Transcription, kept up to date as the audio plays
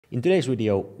In today's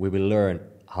video, we will learn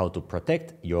how to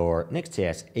protect your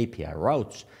Next.js API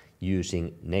routes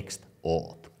using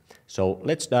NextAuth. So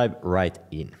let's dive right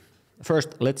in.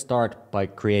 First, let's start by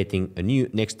creating a new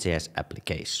Next.js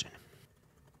application.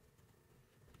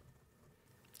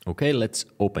 Okay, let's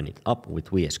open it up with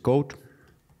VS Code.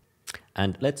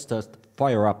 And let's just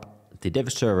fire up the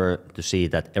dev server to see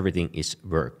that everything is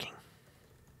working.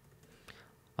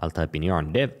 I'll type in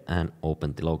yarn dev and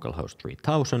open the localhost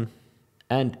 3000.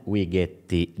 And we get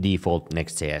the default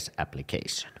Next.js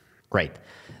application. Great.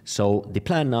 So the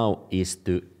plan now is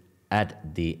to add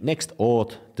the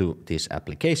NextAuth to this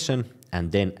application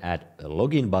and then add a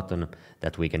login button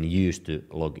that we can use to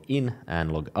log in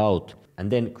and log out, and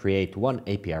then create one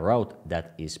API route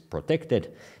that is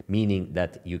protected, meaning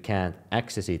that you can't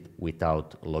access it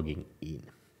without logging in.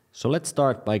 So let's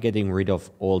start by getting rid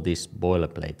of all this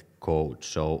boilerplate code.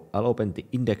 So I'll open the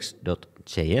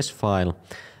index.js file,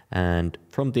 and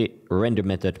from the render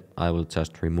method, I will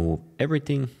just remove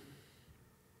everything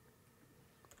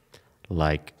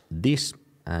like this,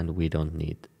 and we don't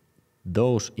need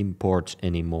those imports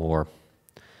anymore,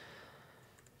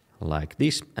 like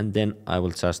this. And then I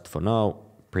will just for now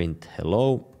print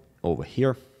hello over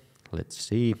here. Let's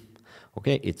see.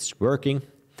 Okay, it's working.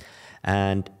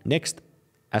 And next,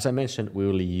 as I mentioned, we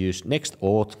will use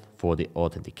NextAuth for the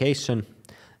authentication.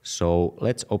 So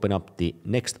let's open up the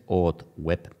NextAuth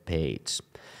web page.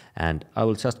 And I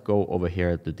will just go over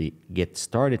here to the Get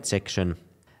Started section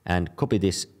and copy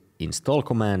this install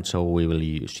command. So we will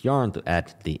use yarn to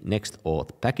add the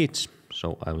NextAuth package.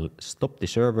 So I will stop the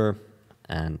server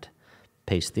and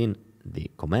paste in the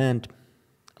command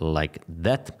like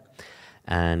that.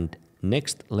 And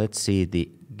next, let's see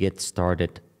the Get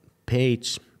Started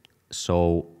page.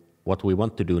 So what we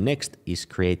want to do next is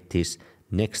create this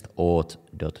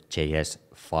nextauth.js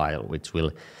file, which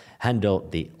will handle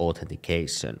the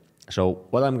authentication. So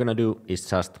what I'm going to do is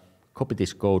just copy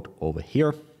this code over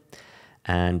here,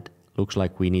 and looks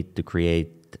like we need to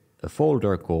create a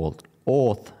folder called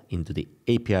auth into the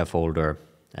API folder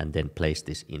and then place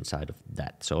this inside of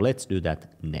that. So let's do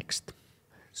that next.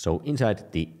 So inside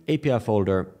the API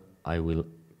folder, I will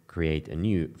create a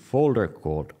new folder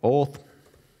called auth,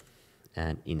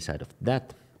 and inside of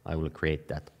that, I will create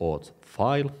that auth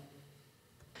file.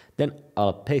 Then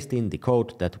I'll paste in the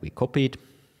code that we copied,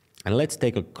 and let's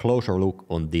take a closer look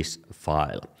on this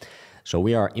file. So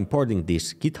we are importing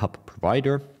this GitHub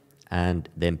provider and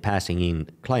then passing in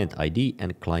client ID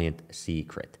and client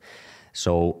secret.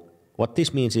 So what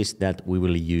this means is that we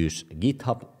will use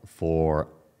GitHub for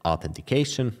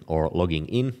authentication or logging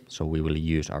in. So we will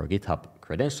use our GitHub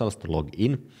credentials to log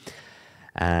in,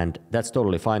 and that's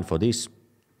totally fine for this.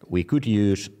 We could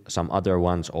use some other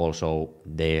ones also.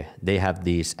 They have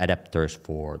these adapters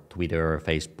for Twitter,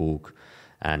 Facebook,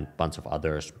 and a bunch of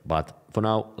others. But for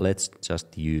now, let's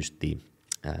just use the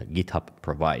GitHub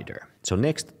provider. So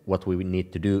next, what we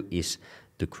need to do is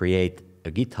to create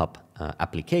a GitHub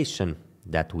application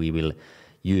that we will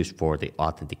use for the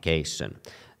authentication.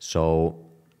 So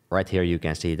right here, you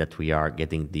can see that we are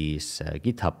getting these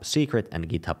GitHub secret and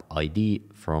GitHub ID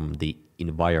from the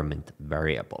environment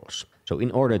variables. So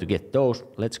in order to get those,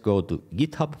 let's go to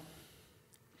GitHub,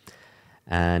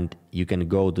 and you can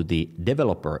go to the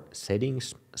developer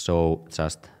settings. So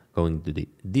just going to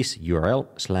this URL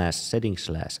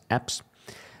 /settings/apps,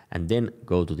 and then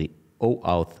go to the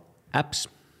OAuth apps.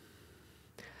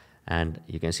 And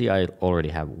you can see I already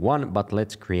have one, but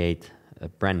let's create a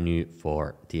brand new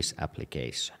for this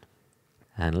application.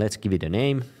 And let's give it a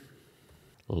name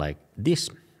like this.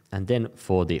 And then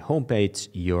for the homepage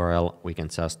URL, we can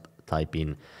just type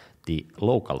in the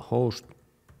localhost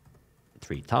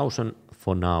 3000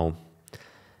 for now.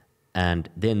 And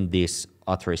then this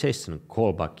authorization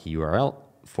callback URL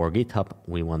for GitHub,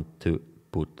 we want to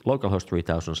put localhost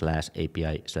 3000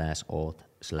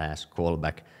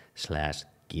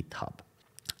 /API/auth/callback/GitHub.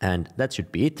 And that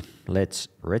should be it. Let's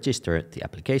register the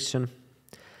application.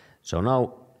 So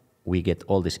now we get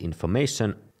all this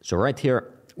information. So right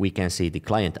here, we can see the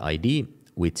client ID,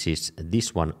 which is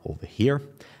this one over here.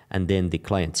 And then the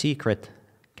client secret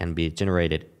can be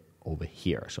generated over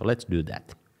here. So let's do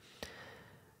that.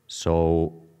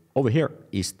 So over here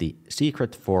is the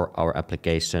secret for our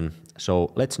application.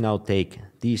 So let's now take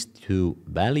these two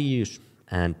values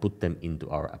and put them into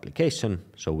our application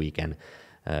so we can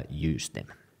use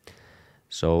them.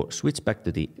 So switch back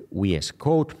to the VS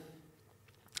Code,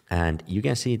 and you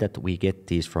can see that we get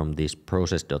these from this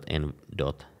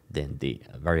process.env. Then the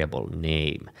variable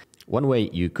name. One way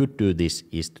you could do this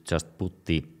is to just put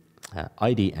the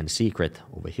ID and secret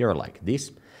over here like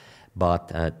this, but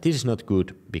this is not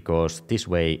good because this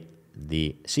way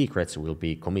the secrets will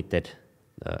be committed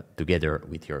together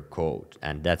with your code,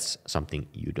 and that's something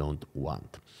you don't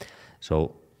want.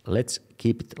 So let's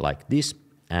keep it like this,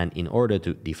 and in order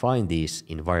to define these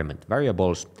environment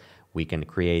variables, we can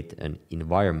create an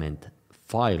environment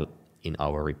file in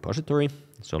our repository.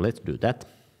 So let's do that.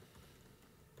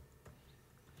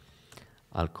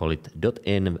 I'll call it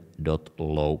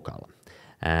 .env.local,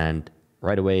 and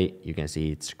right away you can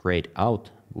see it's grayed out,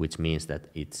 which means that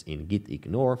it's in git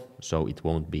ignore, so it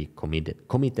won't be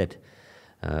committed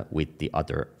with the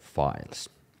other files.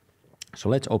 So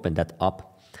let's open that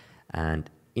up, and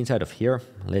inside of here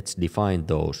let's define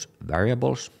those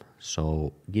variables.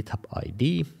 So GitHub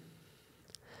ID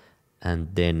and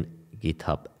then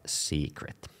GitHub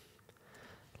secret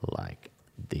like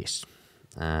this,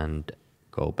 and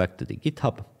go back to the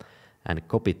GitHub and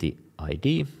copy the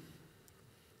ID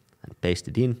and paste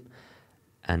it in.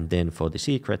 And then for the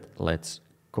secret, let's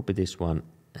copy this one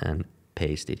and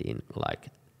paste it in like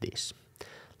this.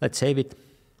 Let's save it.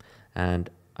 And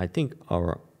I think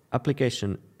our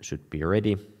application should be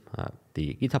ready,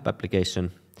 the GitHub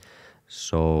application.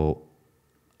 So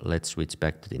let's switch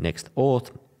back to the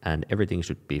NextAuth, and everything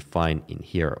should be fine in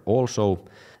here also.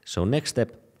 So next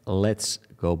step, let's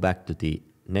go back to the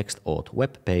NextAuth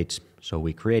web page. So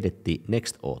we created the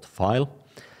NextAuth file.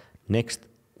 Next,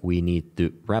 we need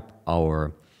to wrap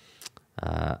our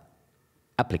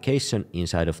application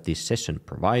inside of this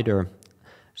SessionProvider.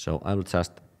 So I will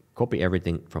just copy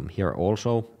everything from here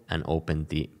also and open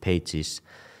the pages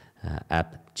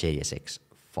app.jsx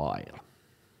file.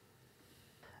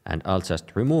 And I'll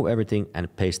just remove everything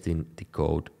and paste in the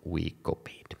code we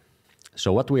copied.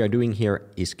 So what we are doing here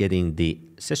is getting the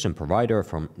SessionProvider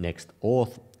from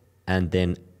NextAuth and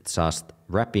then just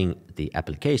wrapping the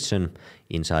application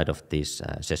inside of this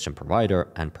SessionProvider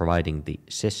and providing the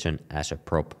session as a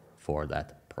prop for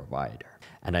that provider.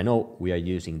 And I know we are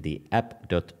using the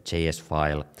app.js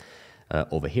file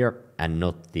over here and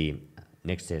not the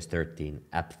Next.js 13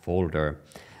 app folder.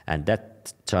 And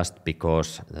that's just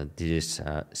because this is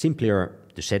simpler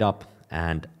to set up,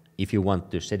 and if you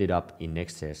want to set it up in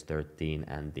Next.js 13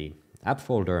 and the app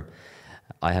folder,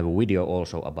 I have a video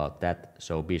also about that,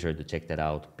 so be sure to check that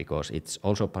out because it's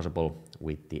also possible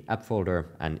with the app folder,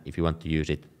 and if you want to use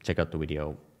it, check out the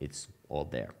video, it's all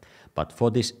there. But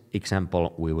for this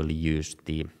example, we will use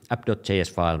the app.js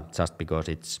file just because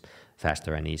it's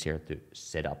faster and easier to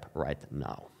set up right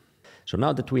now. So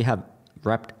now that we have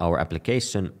wrapped our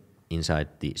application inside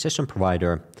the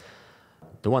SessionProvider,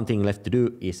 the one thing left to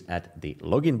do is add the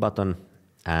login button,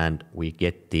 and we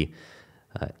get the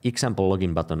example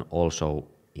login button also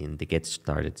in the Get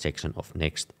Started section of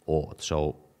NextAuth.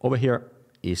 So over here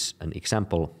is an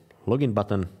example login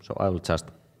button, so I will just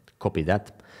copy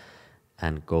that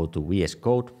and go to VS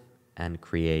Code and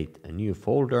create a new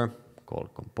folder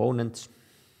called components.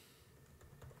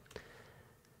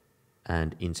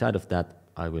 And inside of that,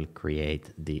 I will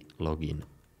create the login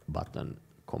button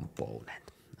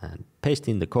component and paste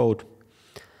in the code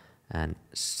and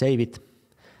save it.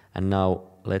 And now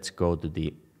let's go to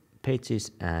the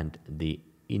pages and the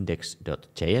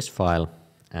index.js file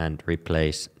and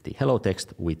replace the hello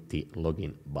text with the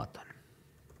login button.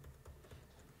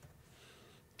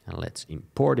 And let's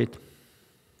import it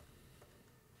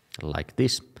like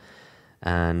this.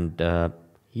 And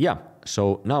yeah,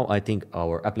 so now I think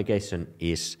our application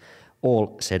is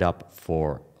all set up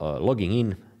for logging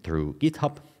in through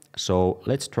GitHub. So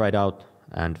let's try it out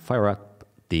and fire up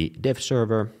the dev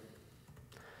server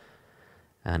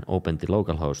and open the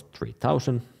localhost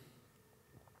 3000.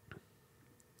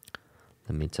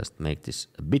 Let me just make this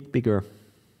a bit bigger.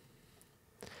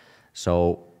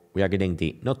 So we are getting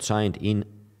the not signed in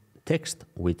text,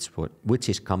 which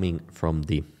is coming from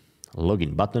the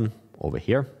login button over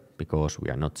here because we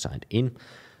are not signed in.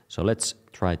 So let's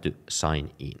try to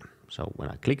sign in. So when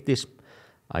I click this,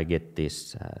 I get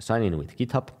this sign in with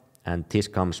GitHub, and this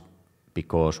comes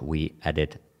because we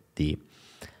added the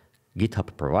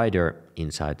GitHub provider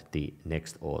inside the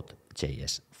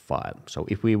NextAuth.js file. So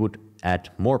if we would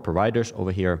add more providers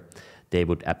over here, they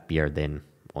would appear then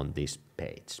on this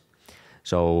page.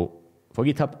 So for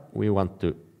GitHub, we want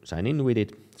to sign in with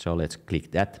it. So let's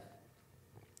click that.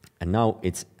 And now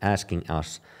it's asking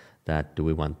us that do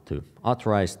we want to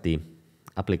authorize the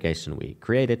application we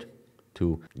created,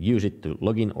 to use it to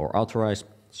login or authorize.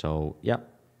 So yeah,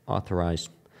 authorize.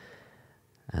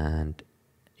 And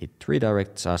it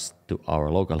redirects us to our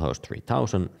localhost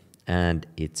 3000, and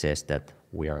it says that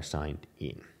we are signed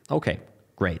in. Okay,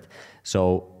 great.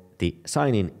 So the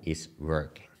sign-in is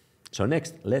working. So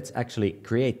next, let's actually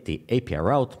create the API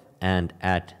route and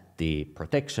add the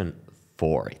protection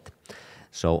for it.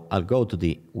 So I'll go to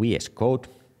the VS Code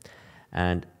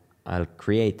and I'll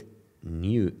create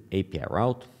new API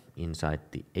route inside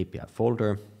the API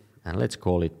folder, and let's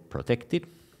call it protected,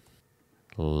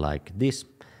 like this.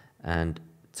 And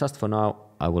just for now,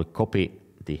 I will copy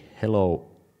the hello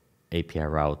API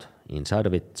route inside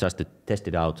of it just to test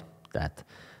it out that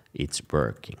it's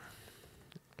working,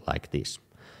 like this.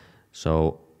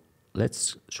 So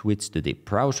let's switch to the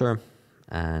browser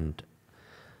and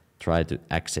try to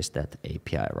access that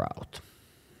API route.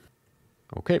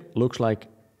 Okay, looks like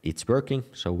it's working,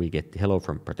 so we get the hello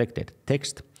from protected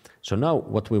text. So now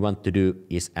what we want to do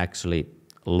is actually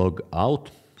log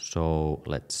out. So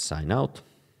let's sign out.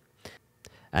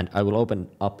 And I will open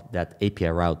up that API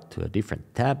route to a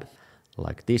different tab,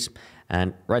 like this.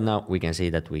 And right now we can see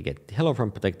that we get the hello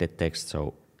from protected text,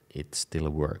 so it's still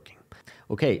working.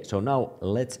 Okay, so now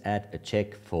let's add a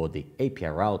check for the API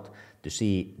route to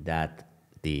see that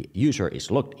the user is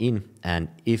logged in, and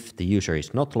if the user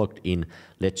is not logged in,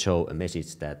 let's show a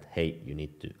message that, hey, you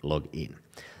need to log in.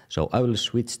 So I will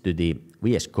switch to the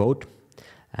VS Code,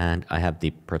 and I have the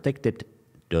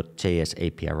protected.js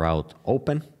API route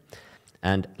open.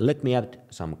 And let me add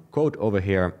some code over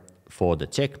here for the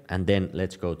check, and then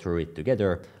let's go through it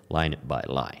together line by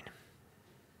line.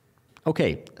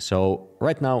 Okay, so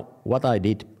right now what I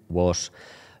did was,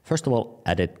 first of all,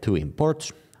 added two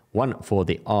imports. One for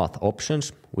the auth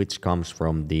options, which comes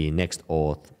from the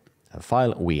NextAuth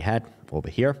file we had over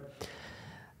here.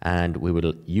 And we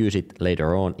will use it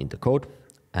later on in the code.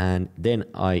 And then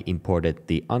I imported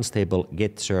the unstable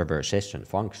getServer session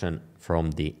function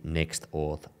from the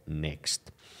NextAuth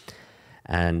next.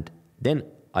 And then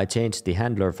I changed the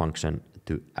handler function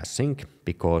to async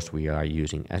because we are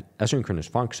using asynchronous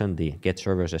function, the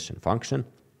getServer session function.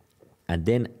 And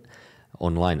then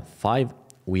on line 5,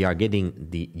 we are getting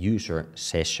the user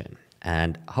session.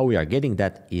 And how we are getting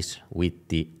that is with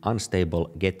the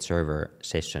unstable getServer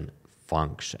session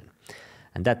function.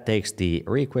 And that takes the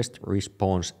request,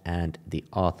 response, and the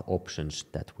auth options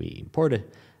that we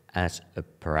imported as a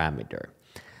parameter.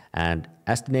 And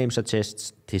as the name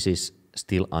suggests, this is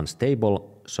still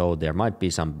unstable, so there might be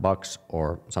some bugs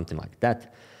or something like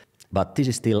that. But this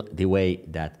is still the way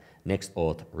that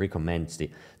NextAuth recommends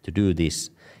to do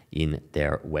this in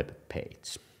their web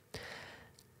page.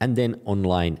 And then on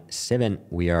line 7,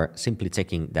 we are simply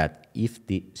checking that if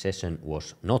the session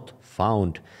was not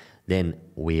found, then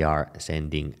we are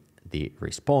sending the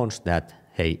response that,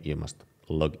 hey, you must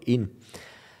log in.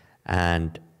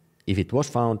 And if it was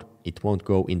found, it won't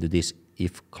go into this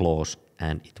if clause,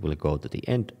 and it will go to the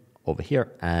end over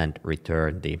here and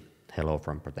return the hello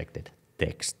from protected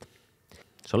text.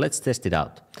 So let's test it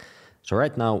out. So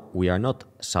right now we are not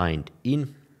signed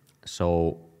in.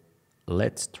 So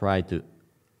let's try to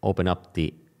open up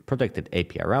the protected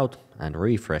API route and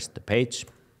refresh the page.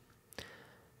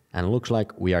 And it looks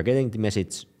like we are getting the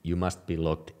message, you must be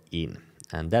logged in.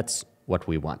 And that's what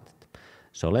we wanted.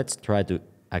 So let's try to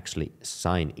actually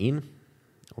sign in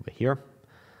over here.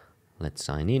 Let's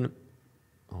sign in.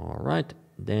 All right,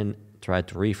 then try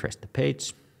to refresh the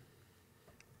page.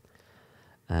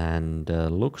 And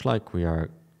looks like we are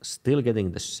still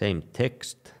getting the same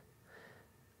text,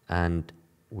 and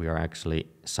we are actually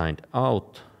signed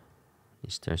out.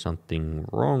 Is there something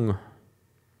wrong?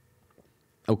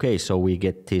 Okay, so we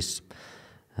get this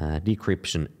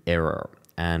decryption error,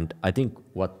 and I think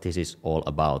what this is all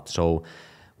about. So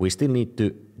we still need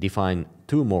to define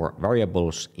two more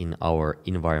variables in our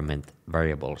environment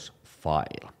variables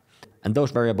file. And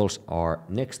those variables are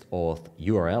NextAuth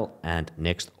URL and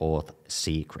NextAuth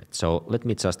secret. So let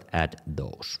me just add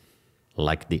those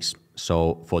like this.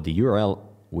 So for the URL,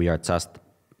 we are just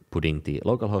putting the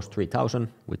localhost 3000,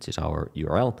 which is our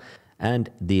URL. And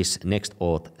this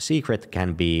NextAuth secret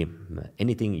can be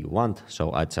anything you want.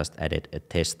 So I just added a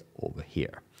test over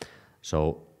here.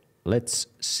 So let's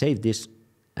save this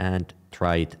and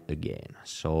try it again.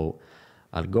 So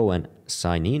I'll go and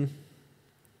sign in.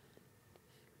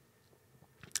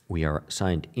 We are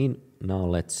signed in. Now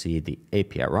let's see the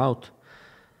API route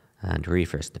and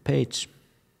refresh the page.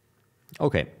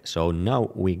 Okay, so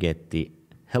now we get the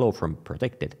hello from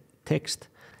protected text,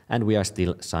 and we are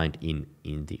still signed in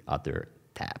the other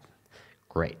tab.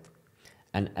 Great.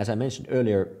 And as I mentioned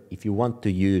earlier, if you want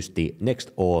to use the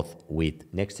NextAuth with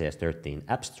Next.js 13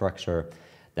 app structure,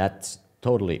 that's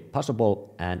totally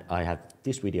possible, and I have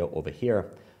this video over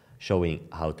here showing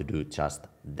how to do just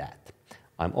that.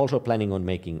 I'm also planning on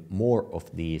making more of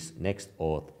these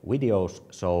NextAuth videos,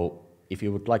 so if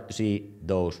you would like to see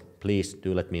those, please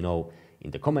do let me know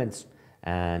in the comments,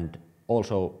 and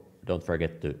also don't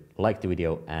forget to like the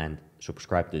video and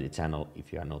subscribe to the channel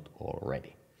if you are not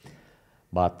already.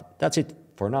 But that's it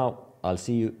for now, I'll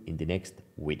see you in the next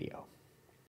video.